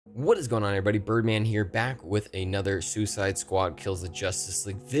What is going on, everybody? Birdman here, back with another Suicide Squad Kills the Justice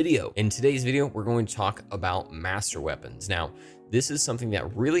League video. In today's video, we're going to talk about master weapons. Now, this is something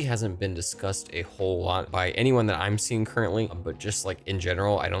that really hasn't been discussed a whole lot by anyone that I'm seeing currently, but just like in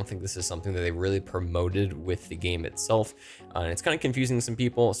general, I don't think this is something that they really promoted with the game itself. And it's kind of confusing some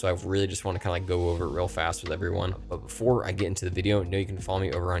people, so I really just want to kind of like go over it real fast with everyone. But before I get into the video, know you can follow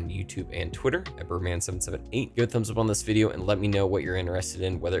me over on YouTube and Twitter at Birdman778. Give a thumbs up on this video and let me know what you're interested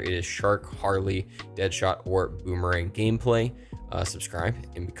in, whether it is Shark, Harley, Deadshot, or Boomerang gameplay. Subscribe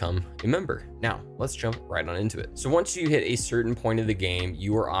and become a member. Now, let's jump right on into it. So once you hit a certain point of the game,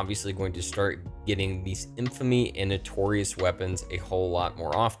 you are obviously going to start getting these infamy and notorious weapons a whole lot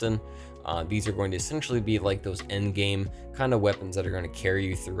more often. These are going to essentially be like those end game kind of weapons that are going to carry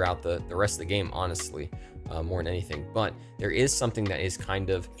you throughout the rest of the game, honestly. More than anything, but there is something that is kind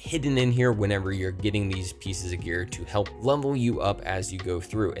of hidden in here whenever you're getting these pieces of gear to help level you up as you go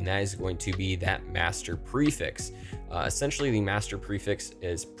through, and that is going to be that master prefix. Essentially, the master prefix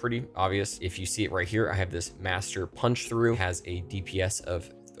is pretty obvious. If you see it right here, I have this master punch through, has a DPS of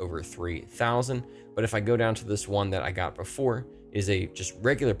over 3,000, but if I go down to this one that I got before, is a just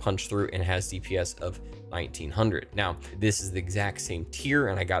regular punch through and has DPS of 1900. Now, this is the exact same tier,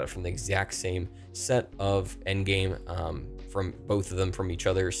 and I got it from the exact same set of endgame from both of them from each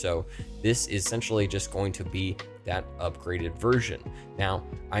other. So this is essentially just going to be that upgraded version. Now,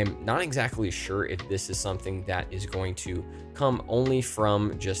 I'm not exactly sure if this is something that is going to come only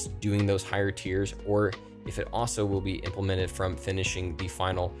from just doing those higher tiers, or if it also will be implemented from finishing the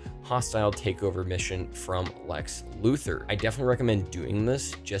final hostile takeover mission from Lex Luthor. I definitely recommend doing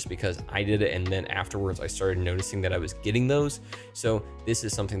this just because I did it, and then afterwards I started noticing that I was getting those. So this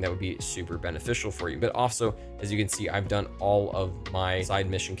is something that would be super beneficial for you. But also, as you can see, I've done all of my side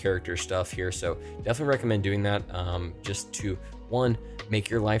mission character stuff here, so definitely recommend doing that, just to make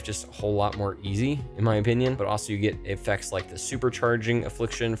your life just a whole lot more easy, in my opinion. But also you get effects like the supercharging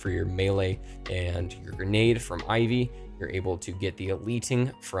affliction for your melee and your grenade from Ivy. You're able to get the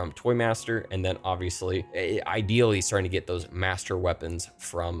eliting from Toymaster, and then obviously ideally starting to get those master weapons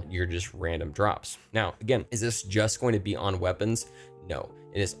from your just random drops. Now, again, is this just going to be on weapons? No,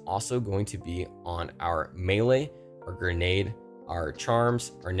 it is also going to be on our melee, our grenade, our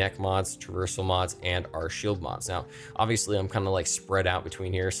charms, our neck mods, traversal mods, and our shield mods. Now, obviously I'm kind of like spread out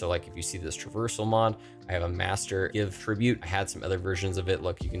between here. So like if you see this traversal mod, I have a master give tribute. I had some other versions of it.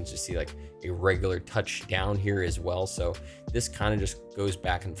 Look, you can just see like a regular touch down here as well. So this kind of just goes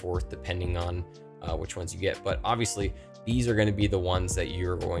back and forth depending on which ones you get. But obviously these are going to be the ones that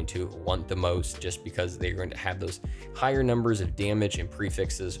you're going to want the most, just because they're going to have those higher numbers of damage and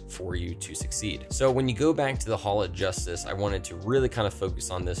prefixes for you to succeed. So when you go back to the Hall of Justice, I wanted to really kind of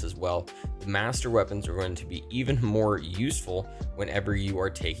focus on this as well. The master weapons are going to be even more useful whenever you are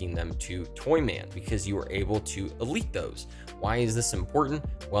taking them to Toyman, because you are able to elite those. Why is this important?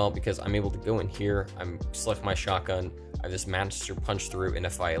 Well, because I'm able to go in here, I'm select my shotgun, I have this master punch through, and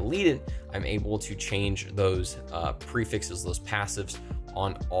if I elite it, I'm able to change those prefixes, those passives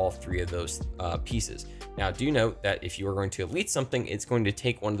on all three of those pieces. Now, do note that if you are going to elite something, it's going to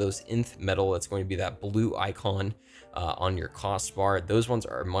take one of those nth metal. It's going to be that blue icon on your cost bar. Those ones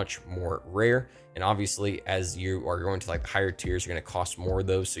are much more rare. And obviously, as you are going to like the higher tiers, you're going to cost more of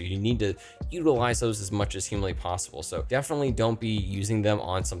those. So you need to utilize those as much as humanly possible. So definitely don't be using them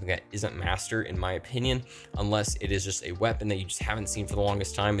on something that isn't master, in my opinion, unless it is just a weapon that you just haven't seen for the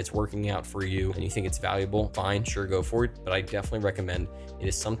longest time. It's working out for you and you think it's valuable. Fine, sure, go for it. But I definitely recommend it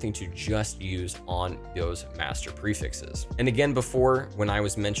is something to just use on those master prefixes. And again, before, when I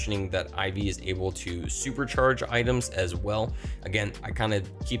was mentioning that Ivy is able to supercharge items as well, again, I kind of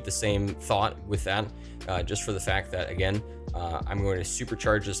keep the same thought with that, just for the fact that, again, I'm going to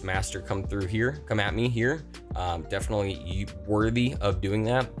supercharge this master come at me here. Definitely worthy of doing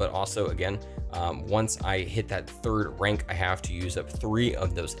that. But also, again, once I hit that third rank, I have to use up 3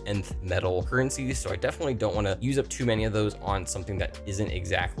 of those nth metal currencies. So I definitely don't want to use up too many of those on something that isn't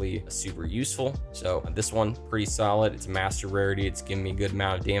exactly super useful. So this one, pretty solid. It's master rarity. It's giving me a good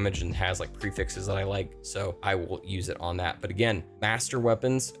amount of damage and has like prefixes that I like. So I will use it on that. But again, master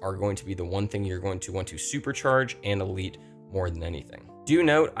weapons are going to be the one thing you're going to want to supercharge and elite more than anything. Do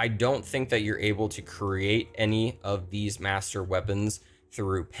note, I don't think that you're able to create any of these master weapons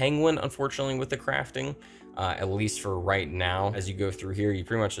through Penguin, unfortunately, with the crafting, at least for right now. As you go through here, you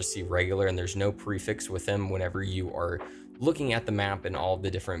pretty much just see regular, and there's no prefix with him whenever you are looking at the map and all the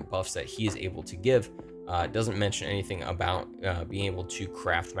different buffs that he is able to give. It doesn't mention anything about being able to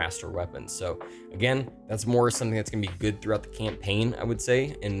craft master weapons. So again, that's more something that's going to be good throughout the campaign, I would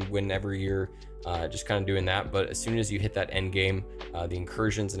say. And whenever you're just kind of doing that. But as soon as you hit that end game, the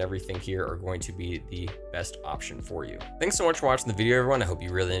incursions and everything here are going to be the best option for you. Thanks so much for watching the video, everyone. I hope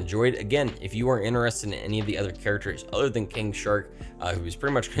you really enjoyed. Again, if you are interested in any of the other characters other than King Shark, who is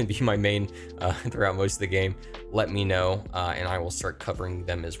pretty much going to be my main throughout most of the game, let me know, and I will start covering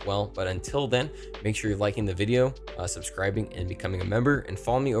them as well. But until then, make sure you're liking the video, subscribing, and becoming a member, and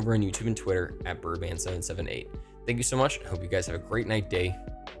follow me over on YouTube and Twitter at Byrdman778. Thank you so much. I hope you guys have a great night, day,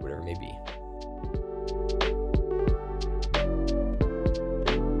 whatever it may be.